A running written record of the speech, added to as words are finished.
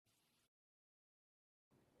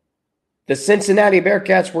The Cincinnati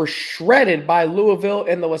Bearcats were shredded by Louisville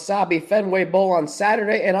in the Wasabi Fenway Bowl on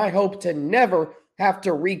Saturday, and I hope to never have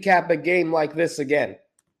to recap a game like this again.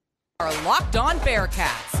 Our Locked On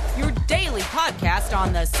Bearcats, your daily podcast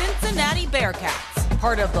on the Cincinnati Bearcats,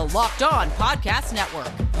 part of the Locked On Podcast Network,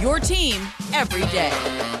 your team every day.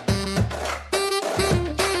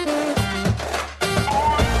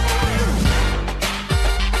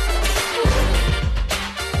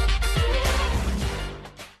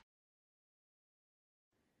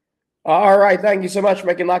 All right, thank you so much for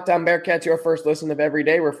making Locked On Bearcats your first listen of every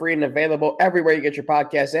day. We're free and available everywhere you get your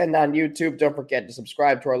podcasts and on YouTube. Don't forget to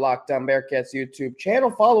subscribe to our Locked On Bearcats YouTube channel.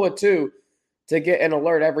 Follow it too to get an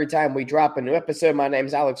alert every time we drop a new episode. My name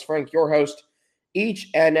is Alex Frank, your host each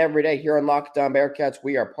and every day here on Locked On Bearcats.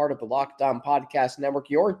 We are part of the Locked On Podcast Network,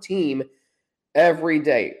 your team every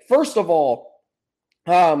day. First of all,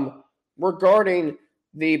 regarding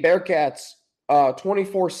the Bearcats'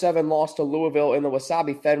 24-7 loss to Louisville in the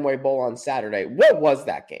Wasabi Fenway Bowl on Saturday. What was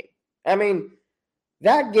that game? I mean,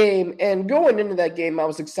 that game, and going into that game, I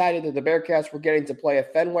was excited that the Bearcats were getting to play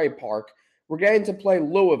at Fenway Park. We're getting to play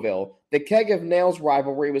Louisville. The Keg of Nails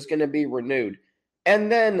rivalry was going to be renewed. And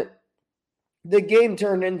then the game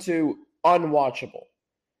turned into unwatchable.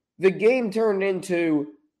 The game turned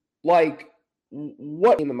into, like,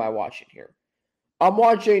 what game am I watching here? I'm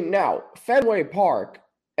watching now Fenway Park,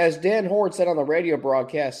 as Dan Horde said on the radio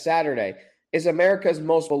broadcast Saturday, is America's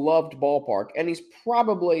most beloved ballpark, and he's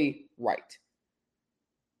probably right.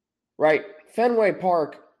 Right? Fenway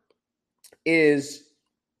Park is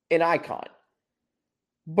an icon.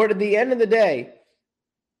 But at the end of the day,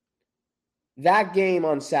 that game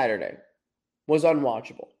on Saturday was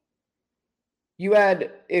unwatchable. You had,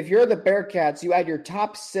 if you're the Bearcats, you had your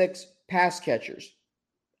top 6 pass catchers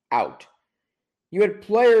out. You had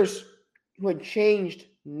players who had changed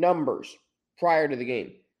numbers prior to the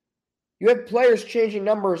game. You have players changing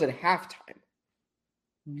numbers at halftime.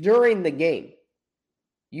 During the game,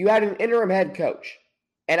 you had an interim head coach.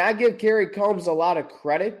 And I give Kerry Combs a lot of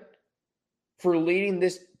credit for leading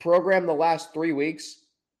this program the last 3 weeks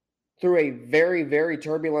through a very, very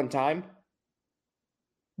turbulent time.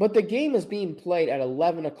 But the game is being played at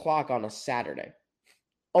 11 o'clock on a Saturday.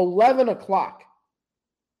 11 o'clock.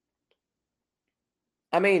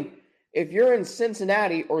 I mean, if you're in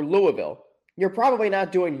Cincinnati or Louisville, you're probably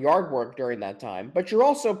not doing yard work during that time, but you're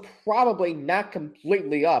also probably not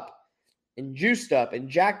completely up and juiced up and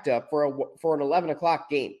jacked up for an 11 o'clock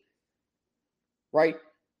game, right?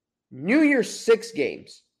 New Year's 6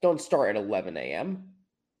 games don't start at 11 a.m.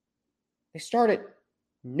 They start at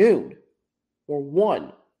noon or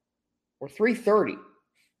 1 or 3:30.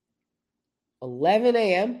 11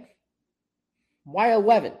 a.m.? Why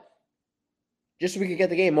 11? Just so we could get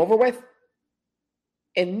the game over with?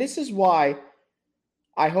 And this is why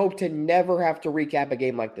I hope to never have to recap a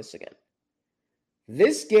game like this again.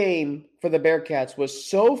 This game for the Bearcats was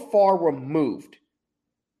so far removed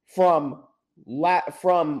from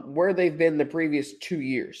where they've been the previous 2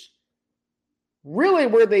 years. Really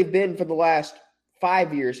where they've been for the last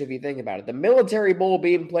 5 years, if you think about it. The Military Bowl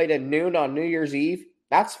being played at noon on New Year's Eve,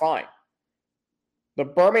 that's fine. The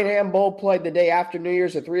Birmingham Bowl played the day after New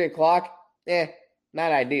Year's at 3 o'clock.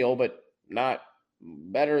 Not ideal, but not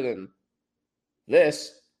better than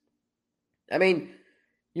this. I mean,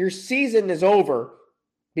 your season is over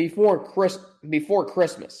before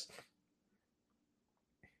Christmas.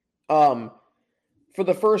 For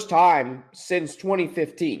the first time since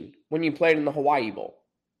 2015, when you played in the Hawaii Bowl.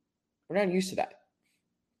 We're not used to that.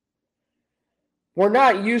 We're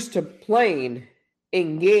not used to playing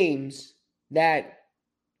in games that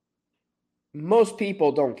most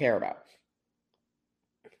people don't care about.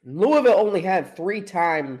 Louisville only had 3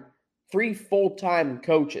 full-time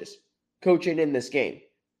coaches coaching in this game.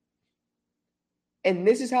 And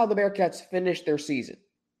this is how the Bearcats finished their season.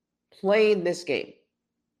 Playing this game.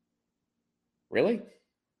 Really?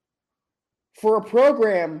 For a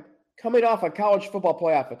program coming off a college football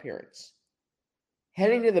playoff appearance,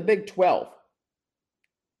 heading to the Big 12,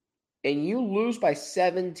 and you lose by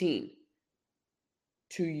 17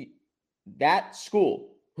 to that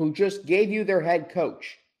school who just gave you their head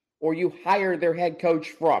coach, or you hired their head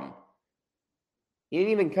coach from. He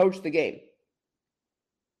didn't even coach the game.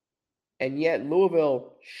 And yet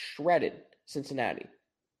Louisville shredded Cincinnati.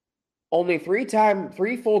 Only 3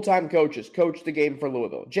 full-time coaches coached the game for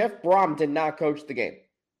Louisville. Jeff Brom did not coach the game.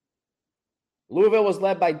 Louisville was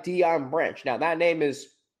led by Deion Branch. Now that name is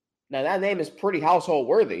pretty household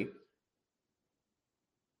worthy.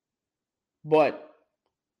 But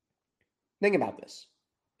think about this.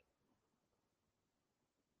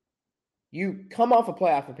 You come off a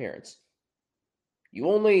playoff appearance. You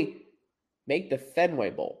only make the Fenway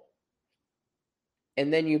Bowl,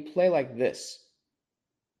 and then you play like this,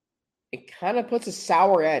 it kind of puts a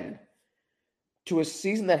sour end to a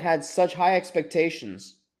season that had such high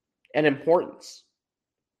expectations and importance.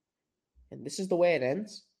 And this is the way it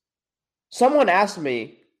ends. Someone asked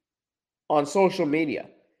me on social media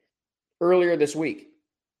earlier this week.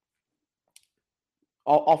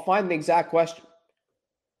 I'll find the exact question.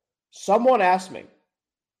 Someone asked me,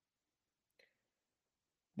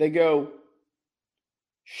 they go,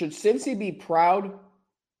 should Cincy be proud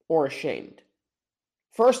or ashamed?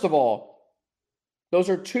 First of all, those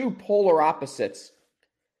are two polar opposites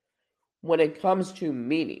when it comes to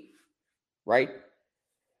meaning, right?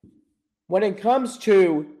 When it comes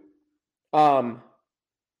to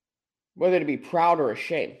whether to be proud or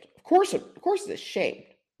ashamed, of course it's ashamed.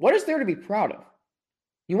 What is there to be proud of?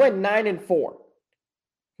 You went 9-4.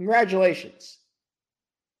 Congratulations.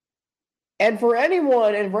 And for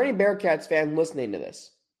anyone, and for any Bearcats fan listening to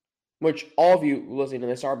this, which all of you listening to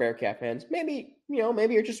this are Bearcat fans, maybe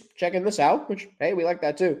you're just checking this out, which, hey, we like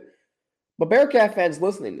that too. But Bearcat fans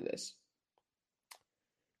listening to this,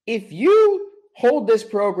 if you hold this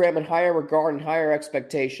program in higher regard and higher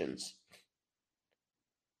expectations,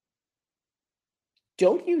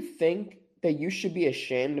 don't you think that you should be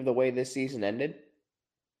ashamed of the way this season ended?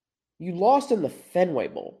 You lost in the Fenway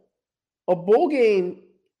Bowl. A bowl game,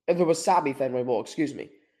 the Wasabi Fenway Bowl, excuse me.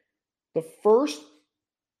 The first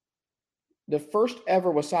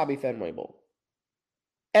ever Wasabi Fenway Bowl.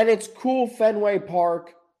 And it's cool Fenway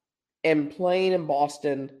Park and playing in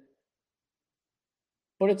Boston.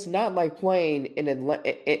 But it's not like playing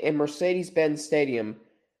in Mercedes-Benz Stadium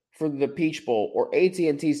for the Peach Bowl or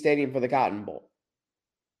AT&T Stadium for the Cotton Bowl.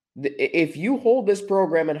 If you hold this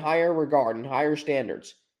program in higher regard and higher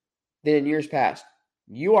standards than in years past,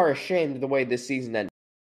 you are ashamed of the way this season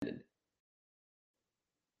ended.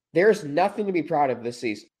 There's nothing to be proud of this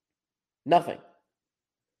season. Nothing.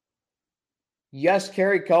 Yes,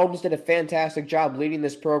 Kerry Combs did a fantastic job leading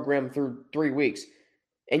this program through 3 weeks.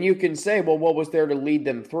 And you can say, well, what was there to lead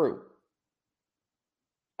them through?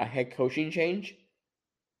 A head coaching change?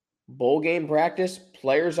 Bowl game practice?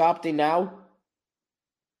 Players opting out?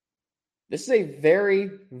 This is a very,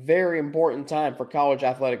 very important time for college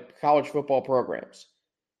football programs.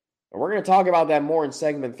 And we're going to talk about that more in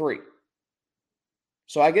segment 3.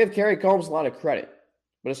 So I give Kerry Combs a lot of credit.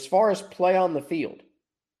 But as far as play on the field,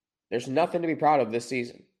 there's nothing to be proud of this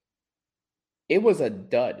season. It was a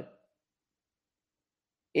dud.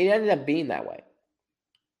 It ended up being that way.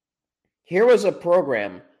 Here was a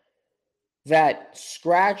program that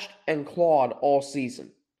scratched and clawed all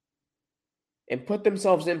season and put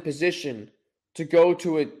themselves in position to go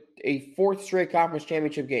to a fourth straight conference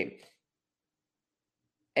championship game.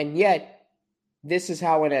 And yet, this is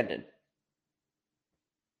how it ended.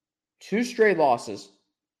 2 straight losses,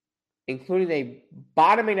 including a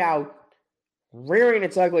bottoming out, rearing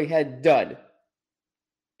its ugly head dud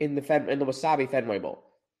in the Wasabi Fenway Bowl.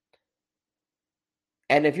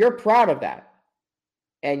 And if you're proud of that,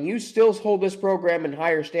 and you still hold this program in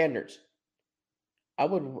higher standards, I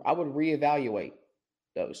would reevaluate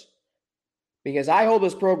those. Because I hold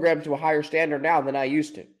this program to a higher standard now than I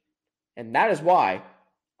used to. And that is why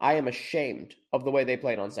I am ashamed of the way they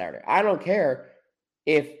played on Saturday. I don't care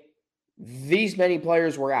if these many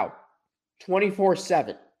players were out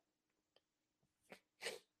 24/7.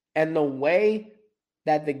 And the way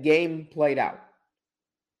that the game played out.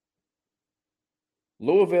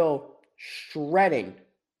 Louisville shredding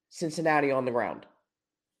Cincinnati on the ground.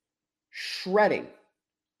 Shredding.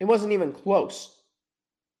 It wasn't even close.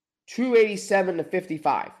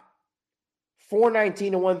 287-55.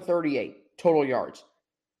 419-138 total yards.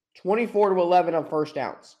 24-11 on first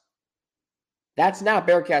downs. That's not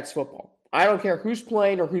Bearcats football. I don't care who's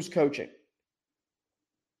playing or who's coaching.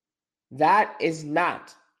 That is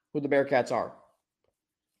not who the Bearcats are.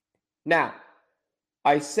 Now,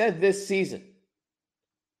 I said this season,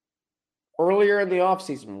 earlier in the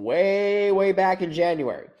offseason, way back in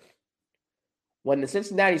January, when the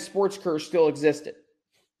Cincinnati sports curse still existed,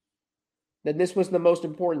 that this was the most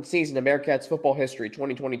important season in Bearcats football history,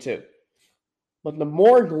 2022. But the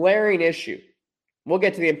more glaring issue, we'll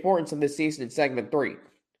get to the importance of this season in segment 3.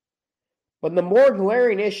 But the more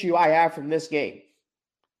glaring issue I have from this game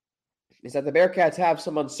is that the Bearcats have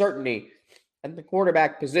some uncertainty at the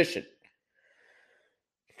quarterback position.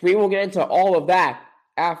 We will get into all of that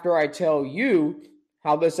after I tell you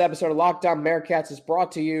how this episode of Locked On Bearcats is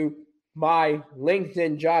brought to you by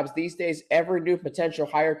LinkedIn Jobs. These days, every new potential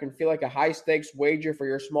hire can feel like a high-stakes wager for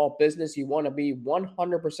your small business. You want to be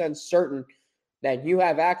 100% certain that you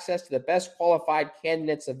have access to the best qualified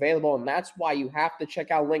candidates available, and that's why you have to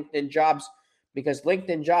check out LinkedIn Jobs. because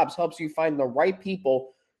LinkedIn Jobs helps you find the right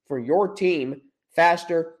people for your team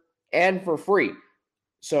faster and for free.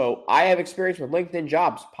 So I have experience with LinkedIn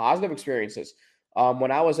Jobs, positive experiences.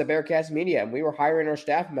 When I was at Bearcats Media and we were hiring our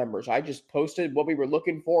staff members, I just posted what we were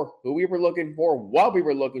looking for, who we were looking for, what we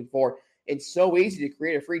were looking for. It's so easy to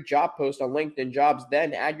create a free job post on LinkedIn Jobs,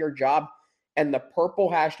 then add your job and the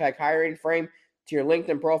purple hashtag hiring frame to your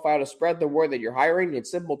LinkedIn profile to spread the word that you're hiring.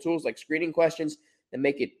 It's simple tools like screening questions that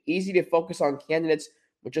make it easy to focus on candidates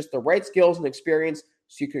with just the right skills and experience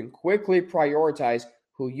so you can quickly prioritize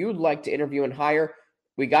who you'd like to interview and hire.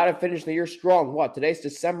 We got to finish the year strong. Today's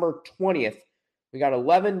December 20th. We got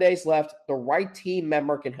 11 days left. The right team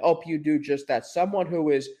member can help you do just that. Someone who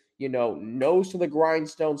is, nose to the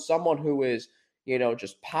grindstone, someone who is,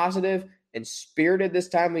 just positive and spirited this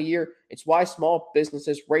time of year. It's why small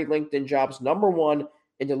businesses rate LinkedIn Jobs #1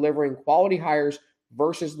 in delivering quality hires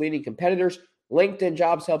versus leading competitors. LinkedIn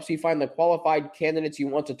Jobs helps you find the qualified candidates you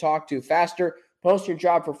want to talk to faster. Post your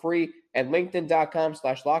job for free at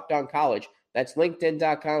linkedin.com/LockedOnCollege. That's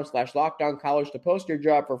linkedin.com/LockedOnCollege to post your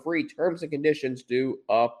job for free. Terms and conditions do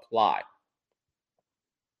apply.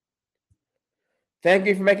 Thank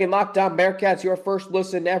you for making Locked On Bearcats your first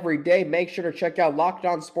listen every day. Make sure to check out Locked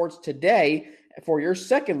On Sports today for your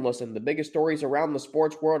second listen. The biggest stories around the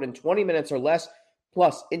sports world in 20 minutes or less,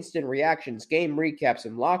 plus instant reactions, game recaps,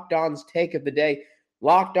 and Locked On's take of the day.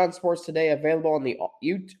 Locked On Sports today available on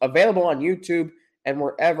YouTube and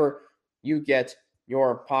wherever you get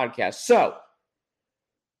your podcast. So,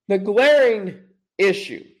 the glaring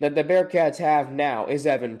issue that the Bearcats have now is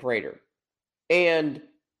Evan Prater. And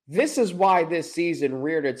this is why this season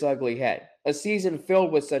reared its ugly head. A season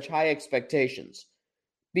filled with such high expectations.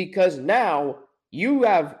 Because now you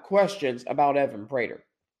have questions about Evan Prater.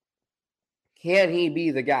 Can he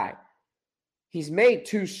be the guy? He's made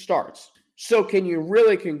 2 starts. So can you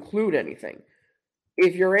really conclude anything?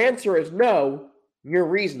 If your answer is no, you're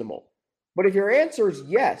reasonable. But if your answer is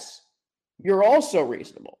yes, you're also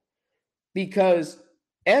reasonable. Because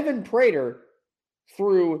Evan Prater,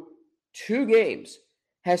 through 2 games,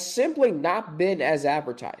 has simply not been as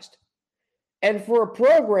advertised. And for a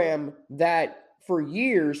program that for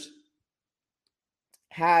years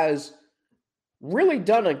has really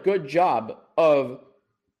done a good job of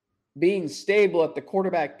being stable at the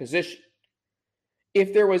quarterback position,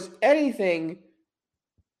 if there was anything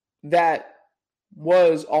that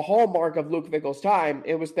was a hallmark of Luke Fickell's time,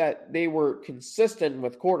 it was that they were consistent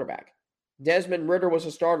with quarterback. Desmond Ridder was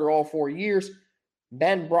a starter all 4 years.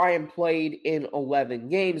 Ben Bryant played in 11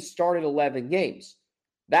 games, started 11 games.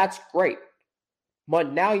 That's great.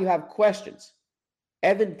 But now you have questions.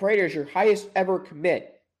 Evan Prater is your highest ever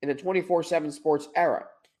commit in the 24/7 sports era.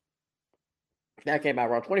 That came out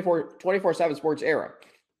wrong. 24/7 sports era.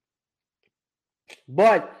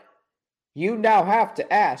 But you now have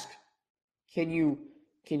to ask, can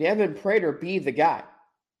Evan Prater be the guy?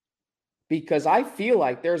 Because I feel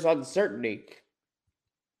like there's uncertainty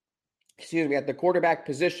at the quarterback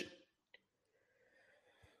position.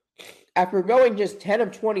 After going just 10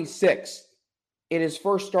 of 26 in his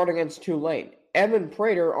first start against Tulane, Evan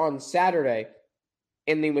Prater on Saturday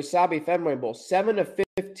in the Wasabi Fenway Bowl, 7 of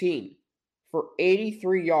 15 for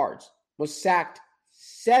 83 yards, was sacked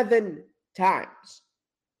 7 times.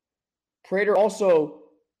 Prater also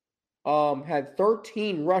had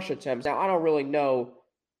 13 rush attempts. Now, I don't really know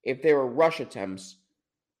if they were rush attempts.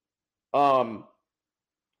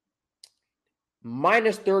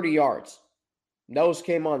 Minus 30 yards. Those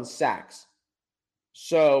came on sacks.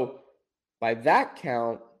 So, by that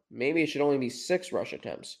count, maybe it should only be 6 rush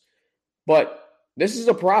attempts. But this is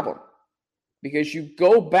a problem because you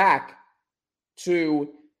go back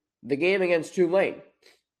to the game against Tulane.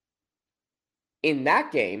 In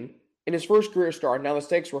that game, in his first career start, now the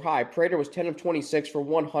stakes were high. Prater was 10 of 26 for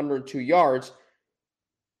 102 yards,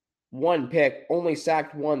 1 pick, only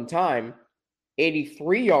sacked 1 time,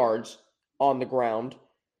 83 yards on the ground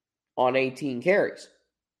on 18 carries.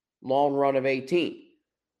 Long run of 18.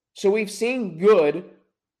 So we've seen good,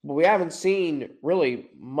 but we haven't seen really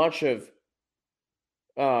much of,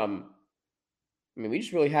 we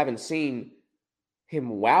just really haven't seen him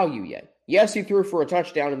wow you yet. Yes, he threw for a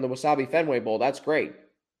touchdown in the Wasabi Fenway Bowl. That's great.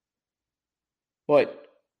 But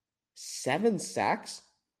 7 sacks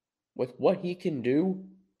with what he can do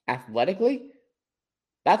athletically,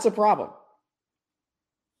 that's a problem.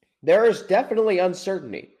 There is definitely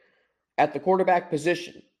uncertainty at the quarterback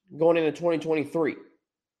position going into 2023.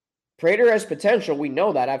 Prater has potential. We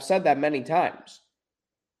know that. I've said that many times.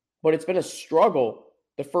 But it's been a struggle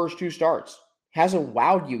the first 2 starts. Hasn't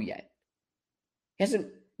wowed you yet. He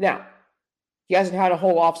hasn't had a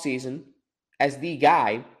whole offseason as the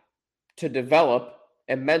guy to develop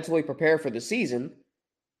and mentally prepare for the season.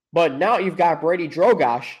 But now you've got Brady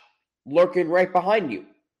Drogosh lurking right behind you.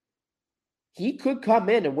 He could come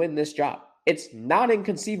in and win this job. It's not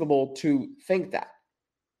inconceivable to think that.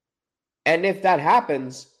 And if that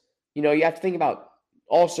happens, you have to think about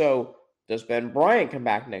also, does Ben Bryant come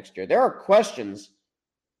back next year? There are questions,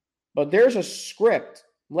 but there's a script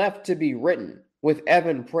left to be written with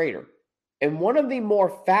Evan Prater. And one of the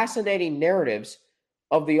more fascinating narratives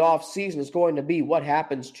of the offseason is going to be what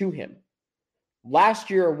happens to him. Last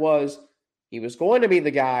year he was going to be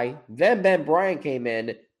the guy, then Ben Bryant came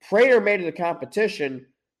in, Prater made it a competition,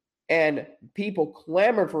 and people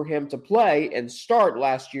clamored for him to play and start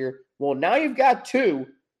last year. Well, now you've got two,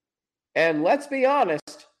 and let's be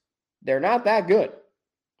honest, they're not that good.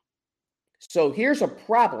 So here's a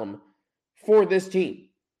problem for this team.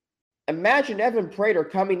 Imagine Evan Prater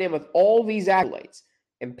coming in with all these accolades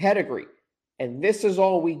and pedigree, and this is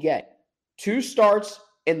all we get. 2 starts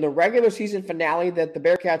in the regular season finale that the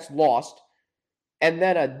Bearcats lost, and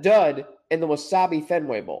then a dud in the Wasabi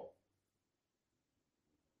Fenway Bowl.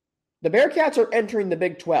 The Bearcats are entering the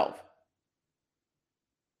Big 12.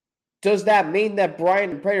 Does that mean that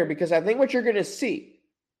Bryant Prater, because I think what you're going to see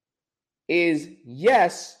is,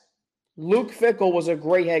 yes, Luke Fickell was a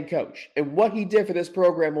great head coach, and what he did for this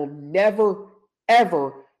program will never,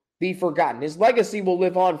 ever be forgotten. His legacy will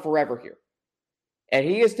live on forever here, and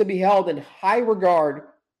he is to be held in high regard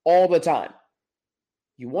all the time.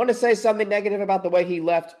 You want to say something negative about the way he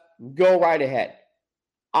left? Go right ahead.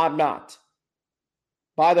 I'm not.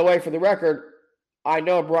 By the way, for the record, I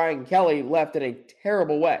know Brian Kelly left in a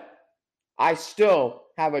terrible way. I still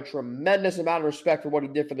have a tremendous amount of respect for what he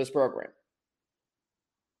did for this program.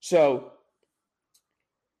 So,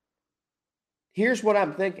 here's what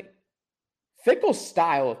I'm thinking. Fickell's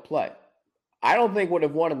style of play, I don't think would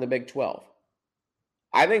have won in the Big 12.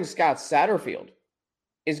 I think Scott Satterfield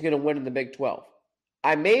is going to win in the Big 12.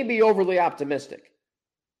 I may be overly optimistic,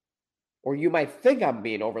 or you might think I'm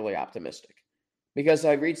being overly optimistic, because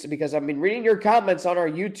I've been reading your comments on our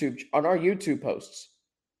YouTube posts,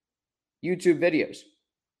 YouTube videos.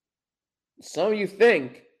 Some of you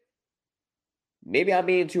think maybe I'm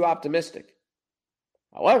being too optimistic.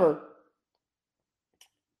 However,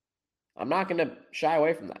 I'm not going to shy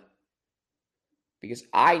away from that, because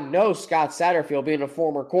I know Scott Satterfield, being a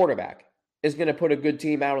former quarterback, is going to put a good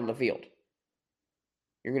team out on the field.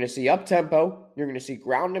 You're going to see up-tempo. You're going to see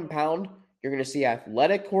ground and pound. You're going to see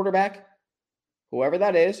athletic quarterback, whoever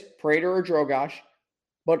that is, Prater or Drogosh.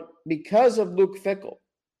 But because of Luke Fickell,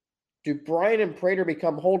 do Bryant and Prater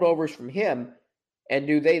become holdovers from him, and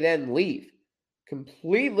do they then leave?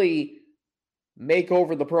 Completely make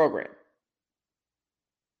over the program.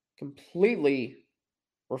 Completely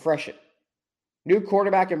refresh it. New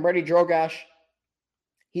quarterback in Brady Drogosh.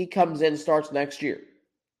 He comes in, starts next year.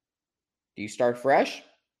 Do you start fresh?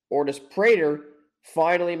 Or does Prater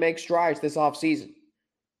finally make strides this offseason?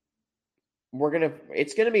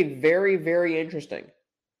 It's going to be very, very interesting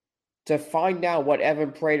to find out how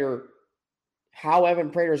Evan Prater's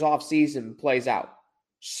offseason plays out.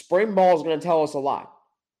 Spring ball is going to tell us a lot.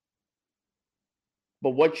 But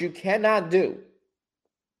what you cannot do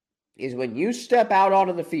is, when you step out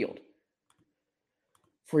onto the field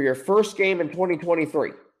for your first game in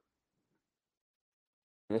 2023,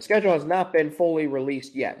 and the schedule has not been fully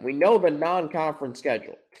released yet. We know the non-conference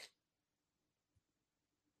schedule.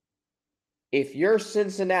 If you're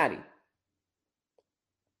Cincinnati,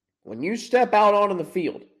 when you step out onto the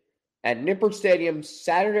field at Nippert Stadium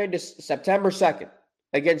Saturday, September 2nd,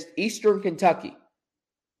 against Eastern Kentucky,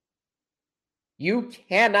 you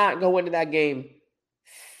cannot go into that game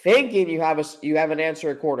thinking you have an answer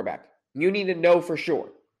at quarterback. You need to know for sure.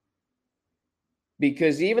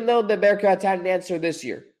 Because even though the Bearcats had an answer this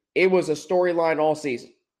year, it was a storyline all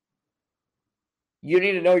season. You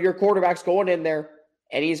need to know your quarterback's going in there,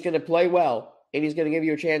 and he's going to play well, and he's going to give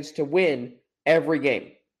you a chance to win every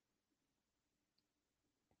game.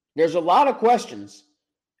 There's a lot of questions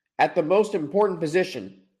at the most important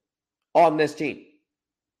position on this team.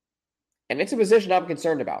 And it's a position I'm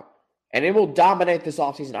concerned about. And it will dominate this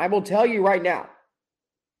offseason. I will tell you right now,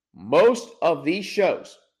 most of these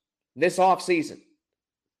shows this offseason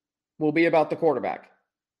will be about the quarterback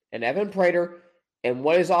and Evan Prater and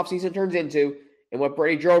what his offseason turns into and what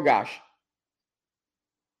Brady Drogosh,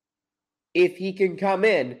 if he can come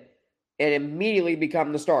in and immediately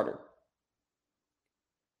become the starter.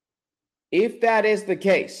 If that is the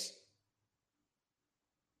case,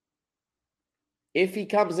 if he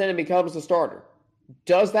comes in and becomes the starter,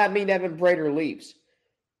 does that mean Evan Prater leaves?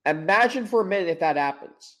 Imagine for a minute if that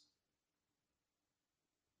happens.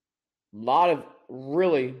 A lot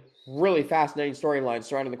really, really fascinating storylines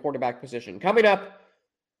surrounding the quarterback position. Coming up,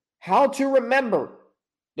 how to remember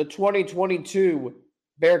the 2022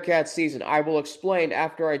 Bearcats season. I will explain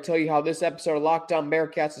after I tell you how this episode of Locked On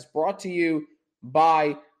Bearcats is brought to you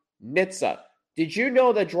by NHTSA. Did you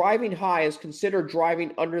know that driving high is considered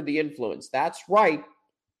driving under the influence? That's right.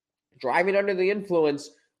 Driving under the influence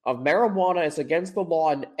of marijuana is against the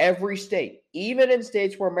law in every state, even in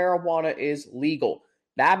states where marijuana is legal.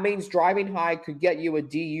 That means driving high could get you a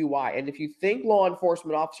DUI. And if you think law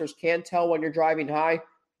enforcement officers can't tell when you're driving high,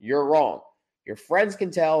 you're wrong. Your friends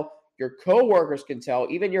can tell, your coworkers can tell,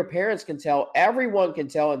 even your parents can tell, everyone can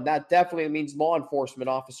tell, and that definitely means law enforcement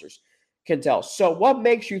officers can tell. So what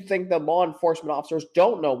makes you think that law enforcement officers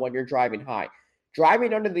don't know when you're driving high?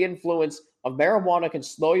 Driving under the influence of marijuana can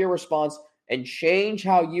slow your response and change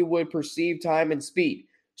how you would perceive time and speed.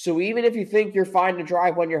 So even if you think you're fine to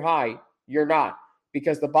drive when you're high, you're not.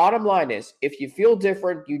 Because the bottom line is, if you feel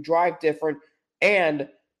different, you drive different, and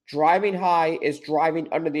driving high is driving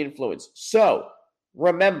under the influence. So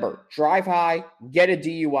remember, drive high, get a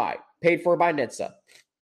DUI. Paid for by NHTSA.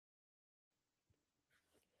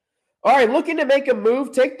 All right, looking to make a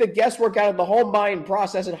move, take the guesswork out of the home buying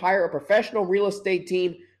process and hire a professional real estate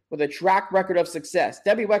team with a track record of success.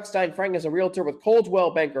 Debbie Weckstein-Frank is a realtor with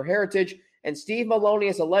Coldwell Banker Heritage, and Steve Maloney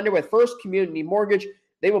is a lender with First Community Mortgage.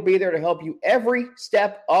 They will be there to help you every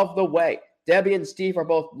step of the way. Debbie and Steve are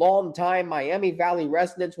both longtime Miami Valley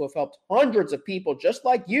residents who have helped hundreds of people just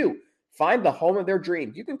like you find the home of their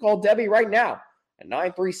dreams. You can call Debbie right now at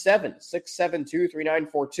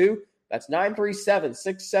 937-672-3942. That's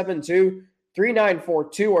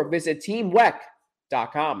 937-672-3942, or visit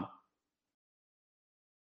teamweck.com.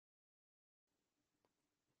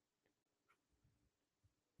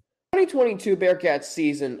 The 2022 Bearcats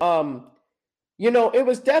season, it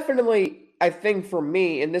was definitely, I think for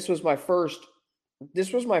me, and this was my first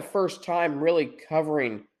time really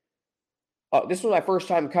covering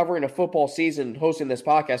a football season hosting this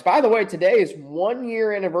podcast. By the way, today is 1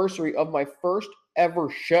 year anniversary of my first ever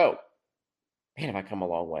show. Man, have I come a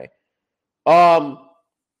long way.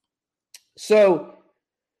 So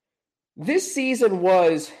this season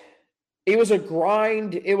was a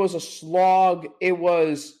grind. It was a slog. It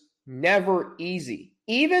was never easy.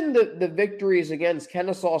 Even the victories against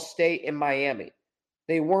Kennesaw State and Miami,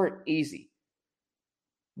 they weren't easy.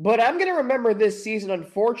 But I'm going to remember this season,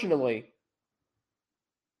 unfortunately,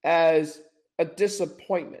 as a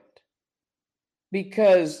disappointment,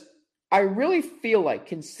 because I really feel like,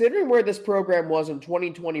 considering where this program was in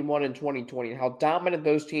 2021 and 2020, and how dominant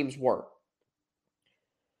those teams were,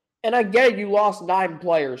 and I get it, you lost 9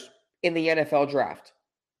 players in the NFL draft.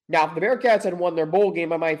 Now, if the Bearcats had won their bowl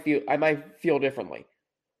game, I might feel differently.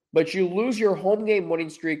 But you lose your home game winning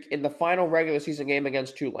streak in the final regular season game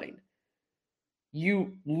against Tulane.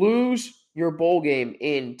 You lose your bowl game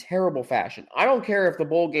in terrible fashion. I don't care if the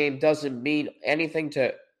bowl game doesn't mean anything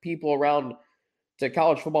to people around, to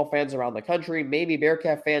college football fans around the country. Maybe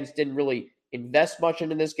Bearcat fans didn't really invest much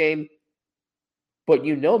into this game, but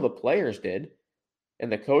the players did,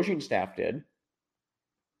 and the coaching staff did,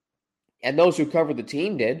 and those who covered the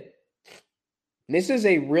team did. This is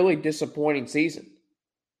a really disappointing season.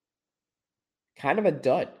 Kind of a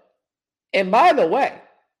dud. And by the way,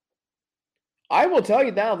 I will tell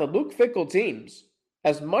you now, the Luke Fickell teams,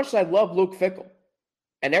 as much as I love Luke Fickell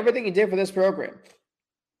and everything he did for this program,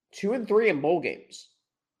 2-3 in bowl games.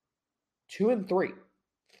 2-3.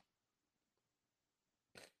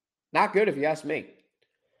 Not good if you ask me.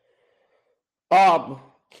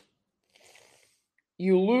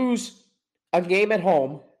 You lose a game at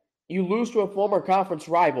home. You lose to a former conference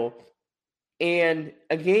rival, and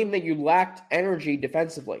a game that you lacked energy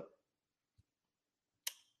defensively.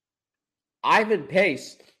 Ivan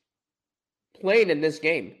Pace played in this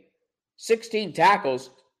game. 16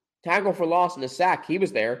 tackles, tackle for loss and a sack. He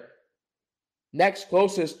was there. Next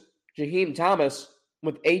closest, Jaheim Thomas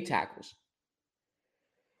with 8 tackles.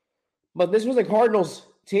 But this was a Cardinals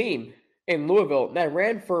team in Louisville that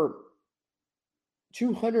ran for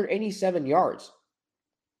 287 yards.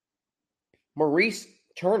 Maurice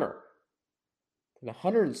Turner,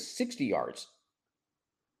 160 yards.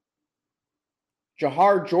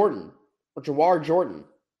 Jawar Jordan,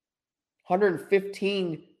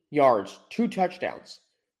 115 yards, 2 touchdowns.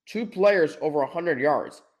 2 players over 100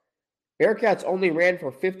 yards. Bearcats only ran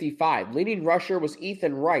for 55. Leading rusher was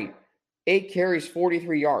Ethan Wright, 8 carries,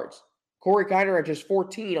 43 yards. Corey Kiner had just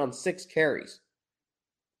 14 on 6 carries.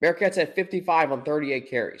 Bearcats had 55 on 38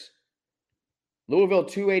 carries. Louisville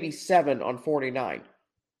 287 on 49.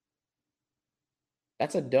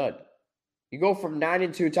 That's a dud. You go from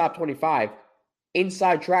 9-2 top 25,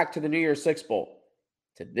 inside track to the New Year's Six Bowl.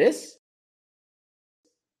 to this,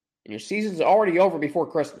 and your season's already over before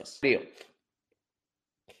Christmas. Deal.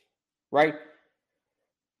 Right?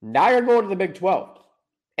 Now you're going to the Big 12.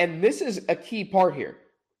 And this is a key part here.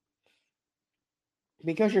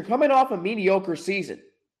 Because you're coming off a mediocre season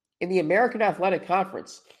in the American Athletic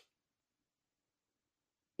Conference.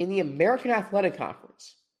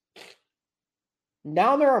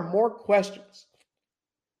 Now there are more questions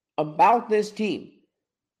about this team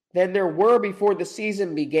than there were before the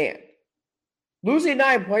season began. Losing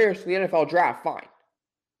 9 players to the NFL draft, fine.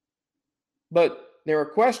 But there were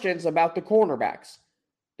questions about the cornerbacks.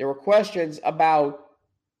 There were questions about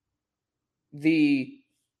the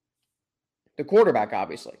quarterback,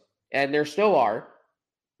 obviously. And there still are.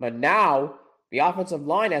 But now the offensive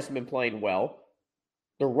line hasn't been playing well.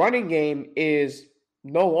 The running game is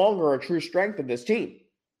no longer a true strength of this team.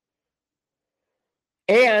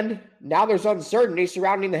 And now there's uncertainty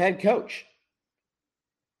surrounding the head coach.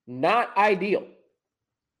 Not ideal.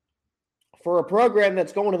 For a program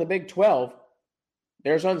that's going to the Big 12,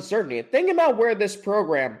 there's uncertainty. And think about where this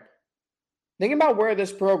program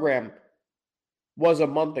was a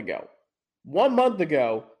month ago. 1 month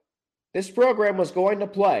ago, this program was going to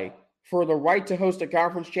play for the right to host a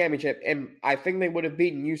conference championship, and I think they would have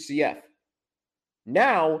beaten UCF.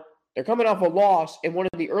 Now, they're coming off a loss in one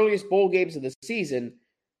of the earliest bowl games of the season,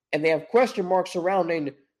 and they have question marks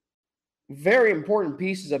surrounding very important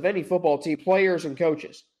pieces of any football team, players and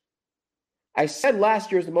coaches. I said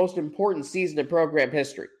last year is the most important season in program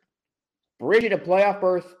history. Bridging a playoff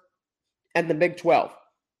berth and the Big 12.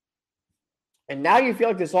 And now you feel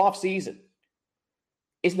like this offseason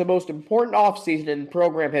is the most important offseason in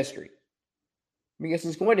program history. Because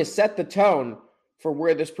it's going to set the tone for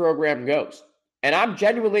where this program goes. And I'm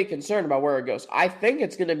genuinely concerned about where it goes. I think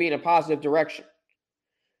it's going to be in a positive direction.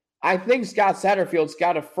 I think Scott Satterfield's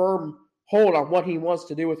got a firm hold on what he wants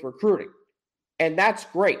to do with recruiting. And that's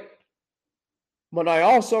great. But I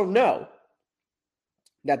also know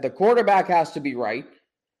that the quarterback has to be right.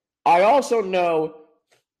 I also know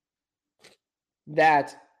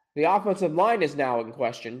that the offensive line is now in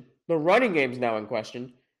question. The running game is now in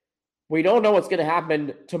question. We don't know what's going to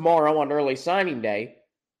happen tomorrow on early signing day.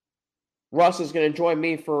 Russ is going to join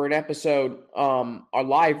me for an episode, our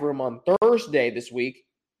live room on Thursday this week.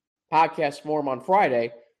 Podcast form on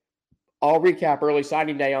Friday. I'll recap early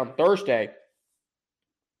signing day on Thursday.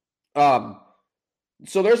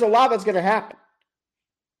 So there's a lot that's going to happen.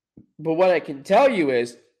 But what I can tell you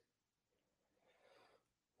is,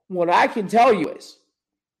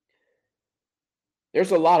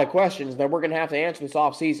 there's a lot of questions that we're going to have to answer this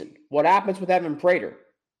offseason. What happens with Evan Prater?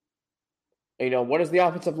 What does the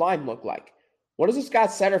offensive line look like? What does the Scott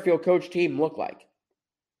Satterfield coach team look like?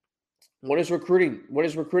 What is recruiting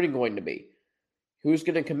going to be? Who's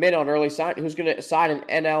going to commit on early sign? Who's going to sign an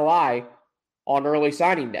NLI on early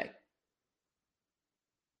signing day?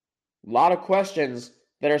 A lot of questions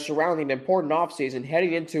that are surrounding an important offseason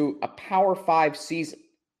heading into a Power 5 season.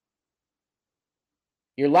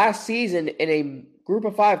 Your last season in a Group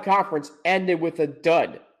of 5 conference ended with a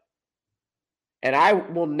dud. And I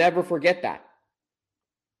will never forget that.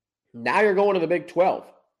 Now you're going to the Big 12.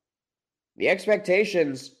 The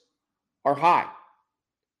expectations are high.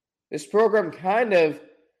 This program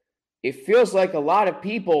it feels like a lot of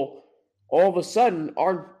people all of a sudden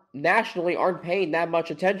aren't paying that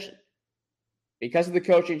much attention because of the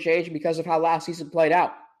coaching change and because of how last season played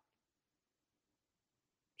out.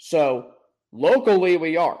 So, locally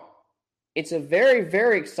we are. It's a very,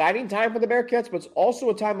 very exciting time for the Bearcats, but it's also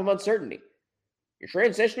a time of uncertainty. You're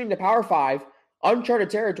transitioning to Power 5, uncharted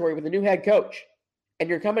territory with a new head coach, and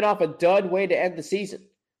you're coming off a dud way to end the season.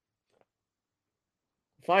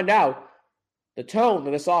 Find out the tone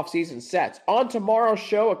that this offseason sets. On tomorrow's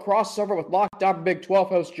show, a crossover with Locked On Big 12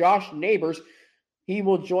 host Josh Neighbors. He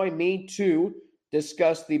will join me to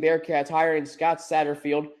discuss the Bearcats hiring Scott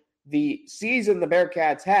Satterfield, the season the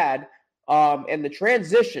Bearcats had, and the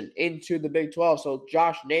transition into the Big 12. So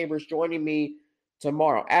Josh Neighbors joining me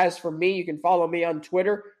tomorrow. As for me, you can follow me on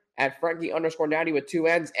Twitter at Frankie_90 with 2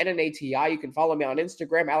 N's and an ATI. You can follow me on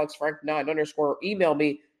Instagram, AlexFrank9_, or email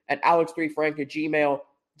me at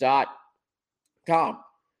alex3frank@gmail.com.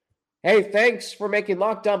 Hey, thanks for making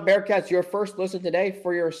Locked On Bearcats your first listen today.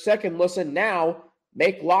 For your second listen now,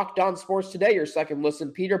 make Locked On Sports Today your second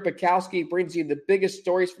listen. Peter Bukowski brings you the biggest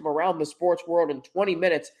stories from around the sports world in 20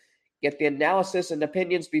 minutes. Get the analysis and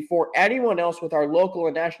opinions before anyone else with our local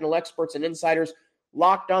and national experts and insiders.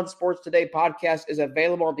 Locked On Sports Today podcast is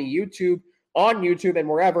available on YouTube, and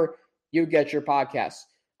wherever you get your podcasts.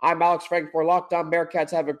 I'm Alex Frank for Locked On Bearcats.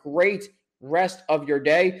 Have a great rest of your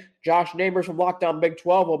day. Josh Neighbors from Locked On Big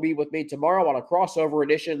 12 will be with me tomorrow on a crossover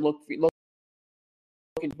edition. Looking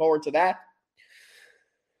forward to that.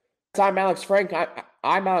 I'm Alex Frank.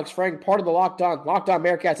 I'm Alex Frank, part of the Locked On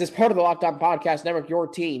Bearcats. This is part of the Locked On Podcast Network, your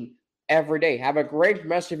team every day. Have a great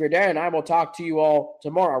rest of your day, and I will talk to you all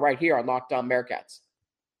tomorrow right here on Locked On Bearcats.